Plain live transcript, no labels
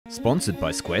Sponsored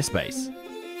by Squarespace.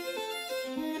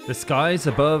 The skies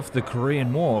above the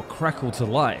Korean War crackle to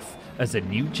life as a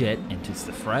new jet enters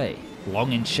the fray.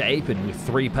 Long in shape and with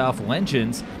three powerful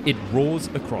engines, it roars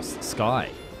across the sky.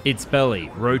 Its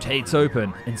belly rotates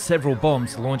open and several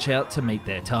bombs launch out to meet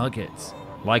their targets,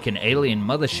 like an alien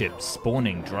mothership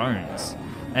spawning drones.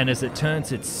 And as it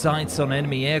turns its sights on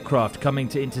enemy aircraft coming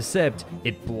to intercept,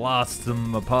 it blasts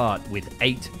them apart with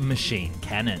 8 machine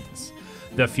cannons.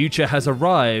 The future has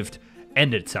arrived,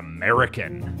 and it's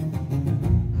American.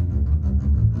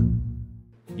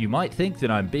 You might think that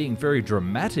I'm being very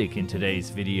dramatic in today's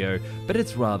video, but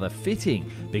it's rather fitting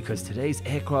because today's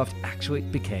aircraft actually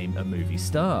became a movie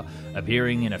star,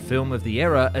 appearing in a film of the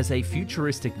era as a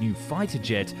futuristic new fighter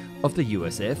jet of the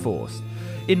US Air Force.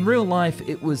 In real life,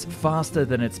 it was faster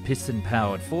than its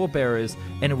piston-powered forebearers,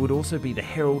 and it would also be the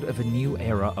herald of a new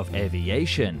era of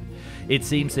aviation. It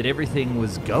seems that everything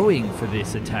was going for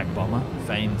this attack bomber,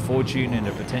 fame, fortune, and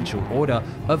a potential order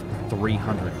of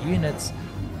 300 units,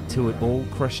 till it all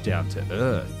crashed down to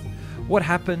Earth. What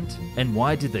happened, and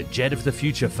why did the jet of the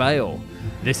future fail?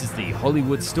 This is the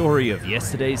Hollywood story of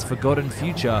yesterday's forgotten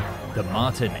future, the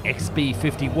Martin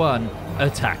XB-51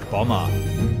 attack bomber.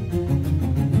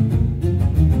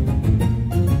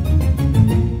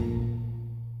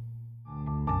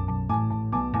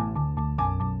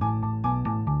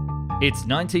 It's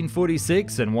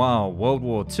 1946, and while World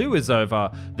War II is over,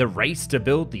 the race to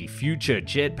build the future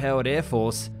jet-powered Air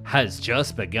Force has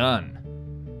just begun.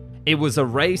 It was a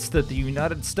race that the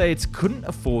United States couldn't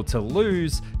afford to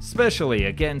lose, especially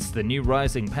against the new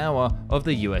rising power of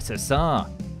the USSR.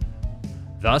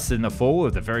 Thus, in the fall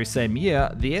of the very same year,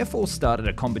 the Air Force started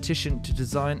a competition to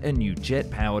design a new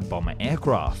jet-powered bomber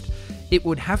aircraft. It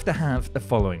would have to have the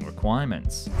following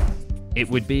requirements. It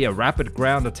would be a rapid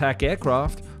ground attack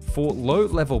aircraft for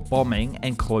low-level bombing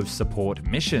and close support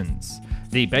missions.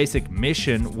 The basic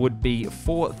mission would be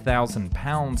 4,000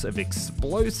 pounds of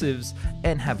explosives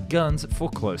and have guns for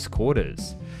close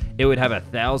quarters. It would have a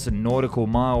 1,000 nautical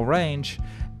mile range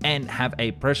and have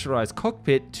a pressurized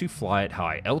cockpit to fly at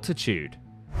high altitude.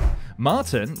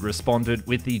 Martin responded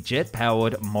with the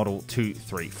jet-powered Model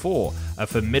 234, a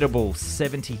formidable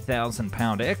 70,000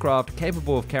 pound aircraft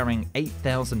capable of carrying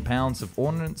 8,000 pounds of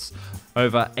ordnance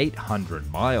over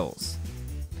 800 miles.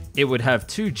 It would have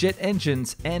 2 jet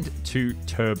engines and 2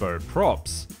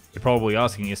 turboprops. You're probably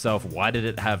asking yourself, why did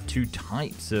it have 2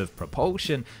 types of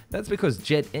propulsion? That's because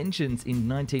jet engines in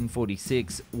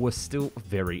 1946 were still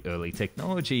very early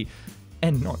technology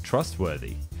and not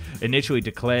trustworthy. Initially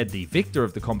declared the victor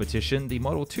of the competition, the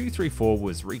Model 234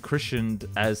 was rechristened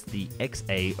as the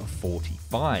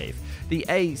XA-45, the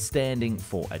A standing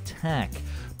for attack,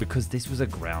 because this was a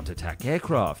ground attack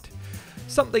aircraft,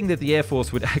 something that the Air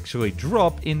Force would actually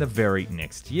drop in the very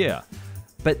next year.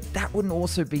 But that wouldn't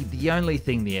also be the only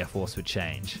thing the Air Force would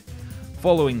change.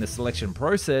 Following the selection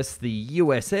process, the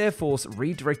US Air Force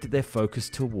redirected their focus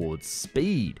towards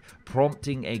speed,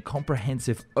 prompting a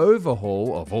comprehensive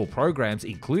overhaul of all programs,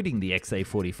 including the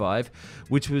XA-45,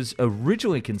 which was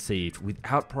originally conceived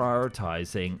without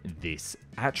prioritizing this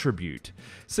attribute.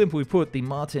 Simply put, the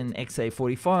Martin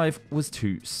XA-45 was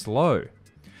too slow.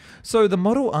 So the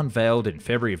model, unveiled in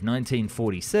February of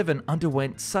 1947,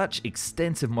 underwent such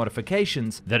extensive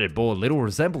modifications that it bore little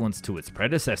resemblance to its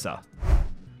predecessor.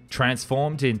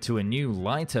 Transformed into a new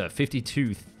lighter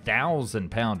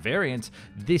 52,000 pound variant,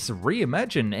 this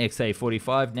reimagined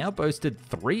XA-45 now boasted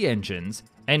 3 engines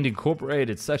and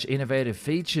incorporated such innovative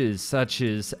features such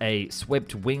as a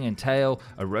swept wing and tail,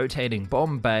 a rotating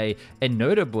bomb bay, and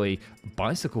notably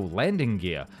bicycle landing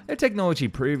gear, a technology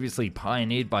previously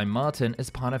pioneered by Martin as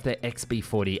part of their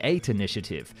XB-48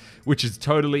 initiative, which is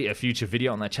totally a future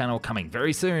video on the channel coming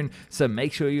very soon, so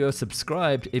make sure you're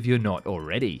subscribed if you're not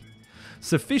already.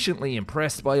 Sufficiently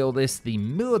impressed by all this, the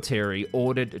military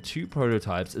ordered 2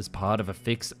 prototypes as part of a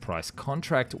fixed price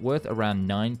contract worth around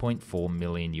 $9.4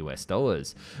 million US,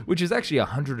 which is actually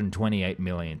 $128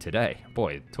 million today.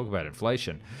 Boy, talk about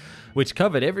inflation. Which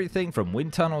covered everything from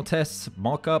wind tunnel tests,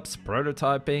 mock-ups,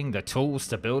 prototyping, the tools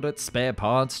to build it, spare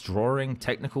parts, drawing,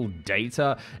 technical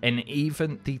data, and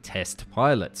even the test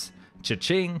pilots.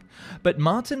 Cha-ching! But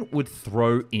Martin would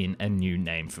throw in a new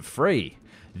name for free.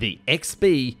 The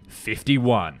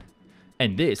XB-51.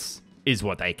 And this is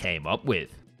what they came up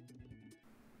with.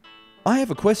 I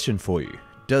have a question for you.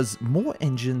 Does more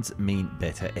engines mean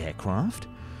better aircraft?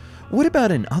 What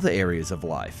about in other areas of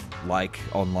life, like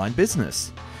online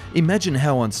business? Imagine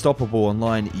how unstoppable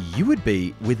online you would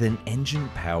be with an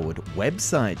engine-powered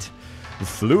website.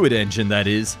 Fluid Engine, that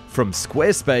is, from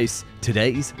Squarespace,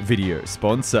 today's video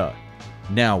sponsor.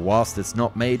 Now, whilst it's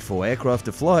not made for aircraft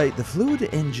to fly, the fluid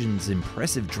engine's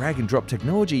impressive drag and drop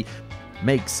technology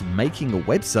makes making a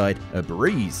website a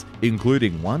breeze,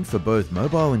 including one for both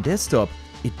mobile and desktop.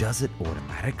 It does it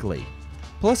automatically.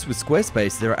 Plus, with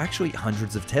Squarespace, there are actually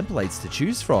hundreds of templates to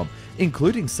choose from,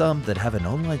 including some that have an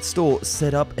online store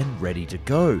set up and ready to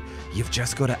go. You've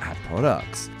just got to add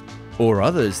products. Or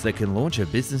others that can launch a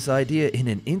business idea in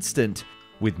an instant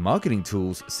with marketing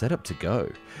tools set up to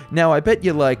go. Now, I bet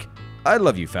you're like, I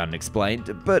love you, Found and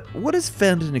Explained, but what has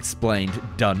Found and Explained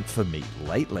done for me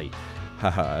lately?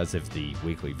 Haha, as if the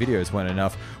weekly videos weren't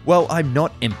enough. Well, I'm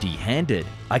not empty-handed.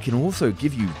 I can also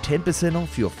give you 10%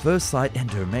 off your first site and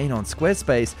domain on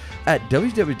Squarespace at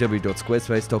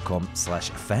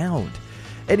www.squarespace.com/found.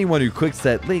 Anyone who clicks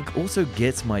that link also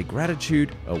gets my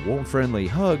gratitude, a warm friendly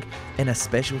hug, and a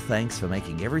special thanks for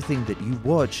making everything that you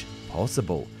watch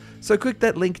possible. So click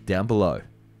that link down below.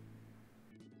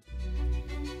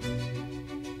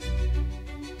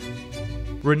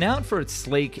 Renowned for its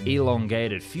sleek,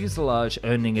 elongated fuselage,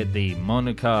 earning it the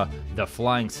moniker the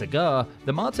Flying Cigar,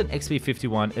 the Martin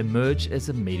XB-51 emerged as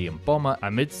a medium bomber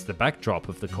amidst the backdrop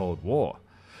of the Cold War.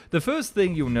 The first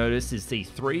thing you'll notice is the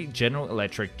 3 General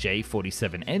Electric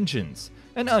J47 engines,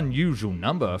 an unusual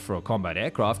number for a combat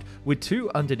aircraft, with 2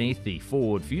 underneath the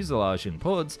forward fuselage in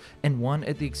pods and 1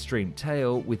 at the extreme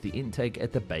tail with the intake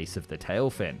at the base of the tail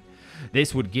fin.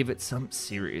 This would give it some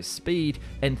serious speed,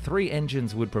 and 3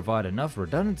 engines would provide enough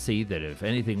redundancy that if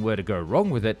anything were to go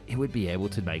wrong with it, it would be able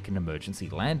to make an emergency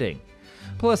landing.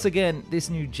 Plus again, this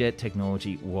new jet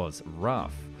technology was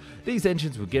rough. These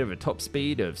engines would give a top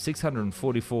speed of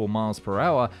 644 miles per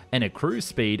hour and a cruise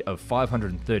speed of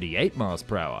 538 miles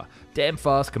per hour, damn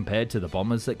fast compared to the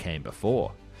bombers that came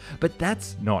before. But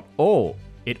that's not all.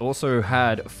 It also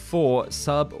had 4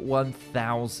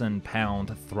 sub-1,000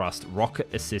 pound thrust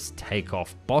rocket assist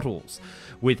takeoff bottles,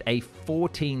 with a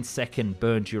 14-second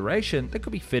burn duration that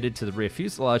could be fitted to the rear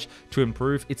fuselage to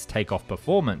improve its takeoff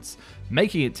performance,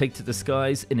 making it take to the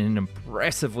skies in an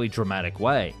impressively dramatic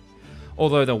way.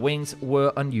 Although the wings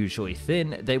were unusually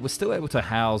thin, they were still able to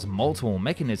house multiple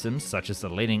mechanisms such as the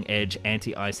leading edge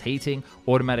anti-ice heating,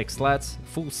 automatic slats,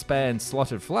 full span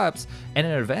slotted flaps, and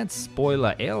an advanced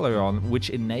spoiler aileron which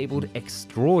enabled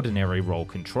extraordinary roll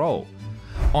control.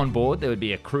 On board there would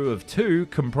be a crew of 2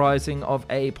 comprising of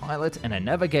a pilot and a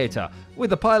navigator, with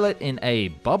the pilot in a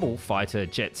bubble fighter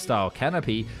jet style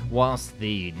canopy, whilst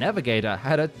the navigator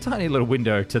had a tiny little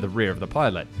window to the rear of the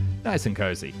pilot. Nice and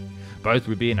cozy. Both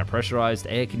would be in a pressurized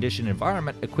air-conditioned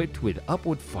environment equipped with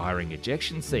upward-firing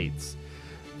ejection seats.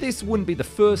 This wouldn't be the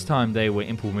first time they were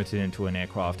implemented into an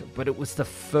aircraft, but it was the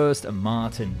first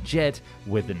Martin jet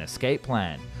with an escape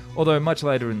plan, although much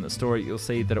later in the story you'll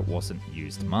see that it wasn't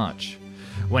used much.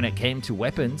 When it came to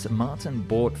weapons, Martin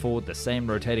brought forward the same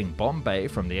rotating bomb bay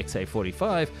from the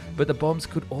XA-45, but the bombs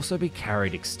could also be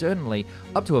carried externally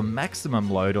up to a maximum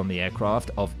load on the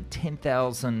aircraft of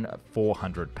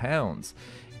 10,400 pounds.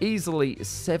 Easily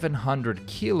 700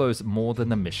 kilos more than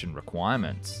the mission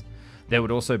requirements. There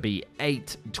would also be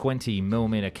 8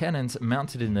 20mm cannons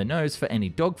mounted in the nose for any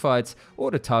dogfights or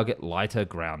to target lighter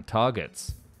ground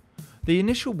targets. The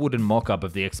initial wooden mock-up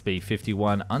of the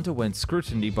XB-51 underwent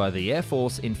scrutiny by the Air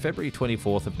Force in February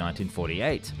 24th of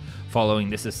 1948. Following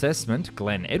this assessment,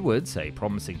 Glenn Edwards, a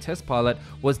promising test pilot,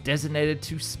 was designated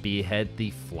to spearhead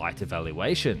the flight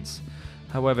evaluations.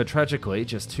 However, tragically,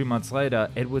 just 2 months later,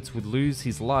 Edwards would lose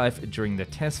his life during the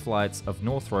test flights of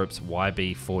Northrop's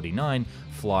YB-49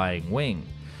 Flying Wing,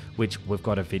 which we've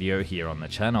got a video here on the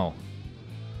channel.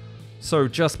 So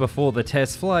just before the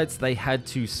test flights, they had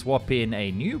to swap in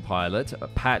a new pilot,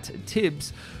 Pat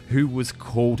Tibbs, who was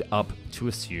called up to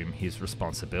assume his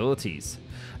responsibilities.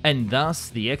 And thus,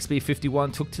 the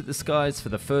XB-51 took to the skies for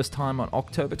the first time on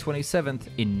October 27th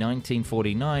in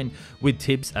 1949, with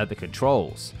Tibbs at the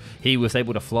controls. He was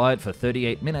able to fly it for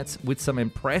 38 minutes with some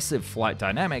impressive flight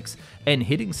dynamics and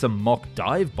hitting some mock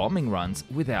dive bombing runs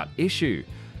without issue.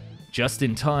 Just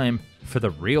in time for the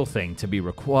real thing to be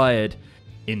required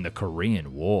in the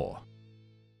Korean War.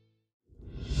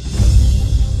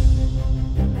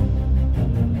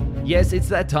 Yes, it's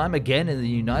that time again, and the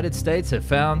United States have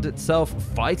found itself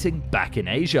fighting back in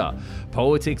Asia.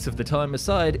 Politics of the time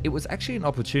aside, it was actually an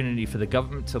opportunity for the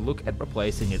government to look at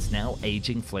replacing its now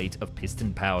aging fleet of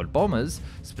piston-powered bombers,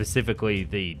 specifically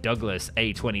the Douglas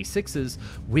A-26s,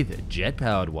 with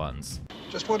jet-powered ones.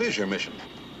 Just what is your mission?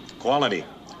 Quality.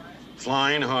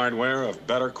 Flying hardware of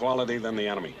better quality than the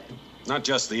enemy. Not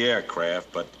just the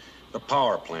aircraft, but the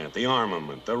power plant, the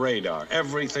armament, the radar,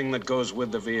 everything that goes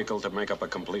with the vehicle to make up a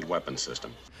complete weapon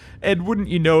system. And wouldn't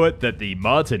you know it that the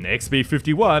Martin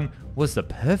XB-51 was the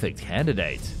perfect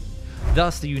candidate.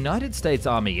 Thus, the United States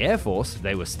Army Air Force,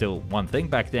 they were still one thing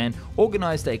back then,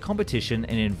 organized a competition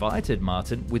and invited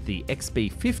Martin with the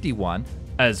XB-51,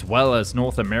 as well as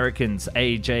North American's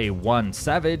AJ-1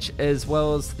 Savage, as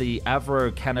well as the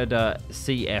Avro Canada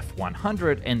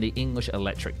CF-100 and the English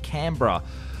Electric Canberra,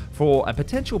 for a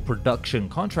potential production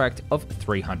contract of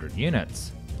 300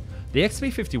 units. The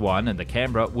XB-51 and the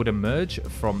Canberra would emerge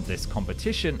from this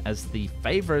competition as the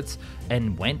favourites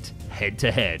and went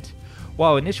head-to-head.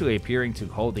 While initially appearing to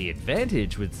hold the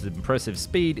advantage with its impressive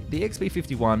speed, the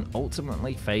XB-51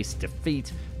 ultimately faced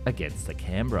defeat against the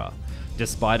Canberra.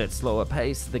 Despite its slower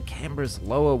pace, the Canberra's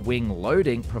lower wing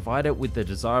loading provided it with the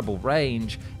desirable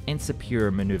range and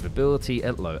superior maneuverability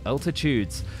at low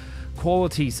altitudes,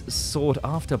 qualities sought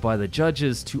after by the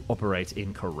judges to operate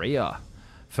in Korea.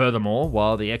 Furthermore,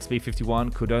 while the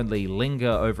XB-51 could only linger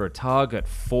over a target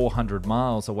 400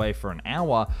 miles away for an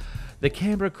hour, the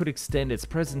Canberra could extend its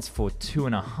presence for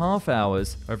 2.5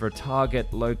 hours over a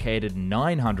target located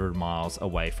 900 miles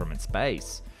away from its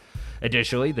base.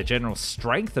 Additionally, the general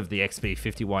strength of the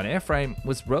XB-51 airframe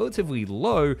was relatively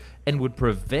low and would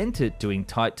prevent it doing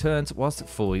tight turns whilst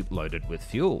fully loaded with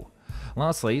fuel.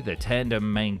 Lastly, the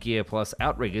tandem main gear plus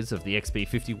outriggers of the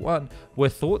XB-51 were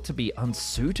thought to be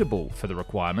unsuitable for the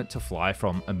requirement to fly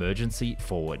from emergency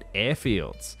forward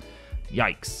airfields.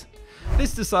 Yikes.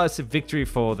 This decisive victory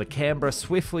for the Canberra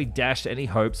swiftly dashed any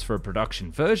hopes for a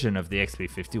production version of the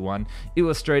XB-51,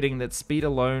 illustrating that speed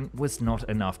alone was not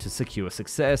enough to secure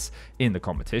success in the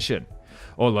competition.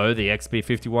 Although the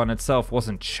XB-51 itself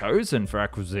wasn't chosen for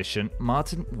acquisition,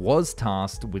 Martin was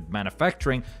tasked with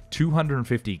manufacturing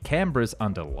 250 Canberras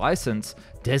under license,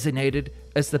 designated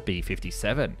as the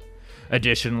B-57.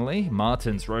 Additionally,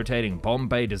 Martin's rotating bomb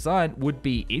bay design would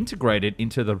be integrated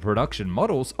into the production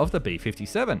models of the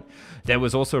B-57. There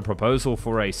was also a proposal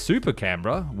for a Super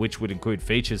Canberra, which would include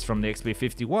features from the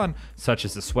XB-51, such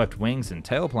as the swept wings and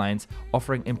tailplanes,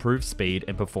 offering improved speed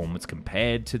and performance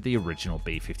compared to the original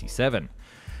B-57.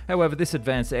 However, this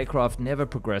advanced aircraft never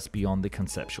progressed beyond the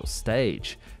conceptual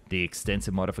stage. The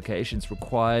extensive modifications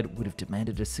required would have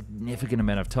demanded a significant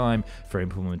amount of time for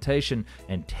implementation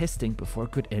and testing before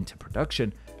it could enter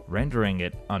production, rendering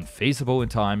it unfeasible in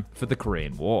time for the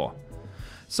Korean War.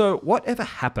 So, whatever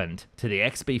happened to the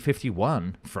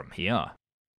XB-51 from here?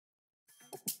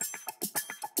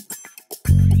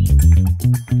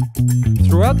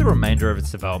 Throughout the remainder of its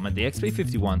development, the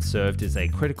XB-51 served as a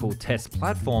critical test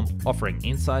platform, offering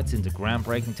insights into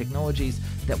groundbreaking technologies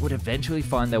that would eventually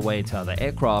find their way into other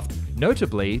aircraft,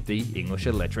 notably the English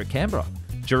Electric Canberra.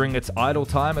 During its idle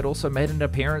time, it also made an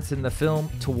appearance in the film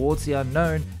Towards the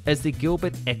Unknown as the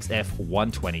Gilbert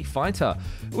XF-120 fighter,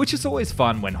 which is always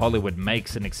fun when Hollywood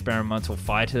makes an experimental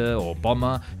fighter or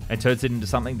bomber and turns it into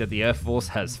something that the Air Force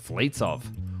has fleets of.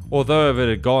 Although if it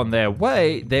had gone their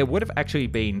way, there would have actually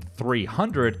been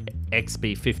 300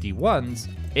 XB-51s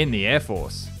in the Air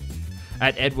Force.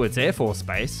 At Edwards Air Force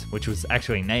Base, which was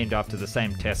actually named after the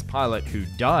same test pilot who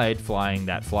died flying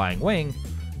that flying wing,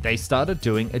 they started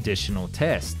doing additional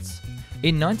tests.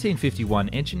 In 1951,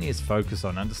 engineers focused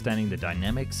on understanding the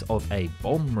dynamics of a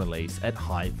bomb release at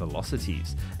high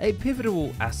velocities, a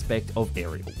pivotal aspect of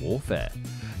aerial warfare.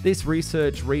 This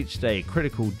research reached a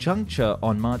critical juncture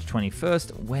on March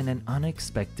 21st when an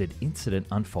unexpected incident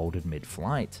unfolded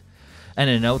mid-flight. At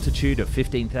an altitude of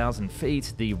 15,000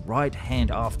 feet, the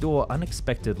right-hand aft door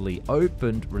unexpectedly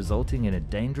opened, resulting in a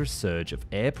dangerous surge of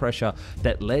air pressure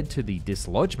that led to the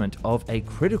dislodgement of a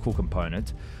critical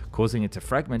component, causing it to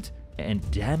fragment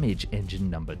and damage engine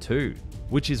number 2,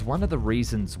 which is one of the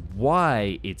reasons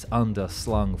why its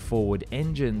underslung forward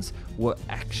engines were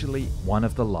actually one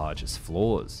of the largest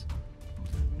flaws.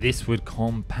 This would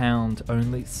compound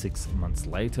only 6 months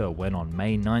later when on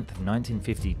May 9th,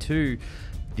 1952,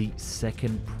 the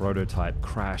second prototype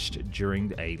crashed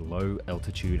during a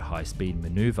low-altitude high-speed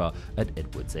maneuver at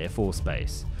Edwards Air Force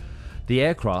Base. The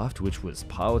aircraft, which was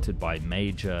piloted by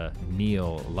Major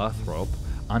Neil Lathrop,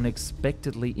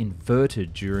 unexpectedly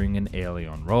inverted during an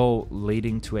aileron roll,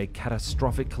 leading to a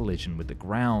catastrophic collision with the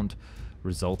ground,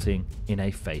 resulting in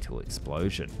a fatal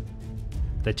explosion.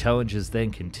 The challenges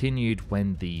then continued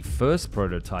when the first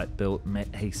prototype built met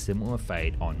a similar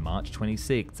fate on March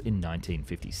 26 in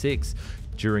 1956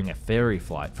 during a ferry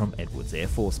flight from Edwards Air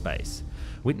Force Base.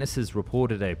 Witnesses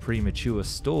reported a premature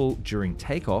stall during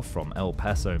takeoff from El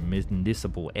Paso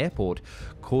Municipal Airport,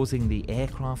 causing the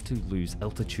aircraft to lose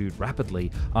altitude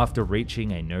rapidly after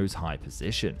reaching a nose-high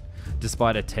position.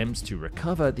 Despite attempts to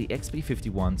recover, the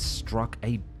XB-51 struck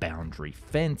a boundary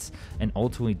fence and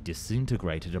ultimately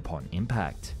disintegrated upon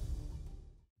impact.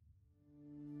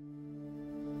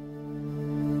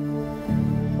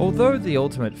 Although the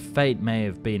ultimate fate may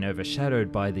have been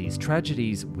overshadowed by these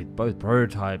tragedies, with both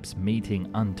prototypes meeting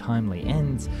untimely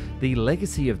ends, the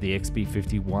legacy of the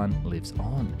XB-51 lives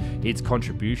on. Its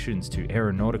contributions to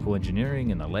aeronautical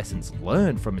engineering and the lessons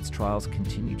learned from its trials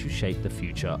continue to shape the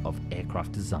future of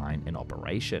aircraft design and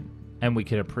operation. And we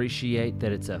can appreciate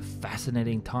that it's a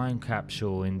fascinating time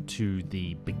capsule into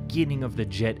the beginning of the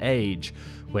jet age,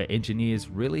 where engineers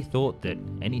really thought that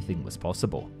anything was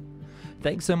possible.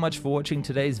 Thanks so much for watching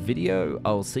today's video.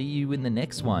 I'll see you in the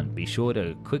next one. Be sure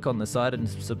to click on the side and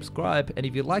subscribe, and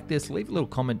if you like this, leave a little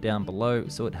comment down below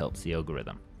so it helps the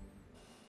algorithm.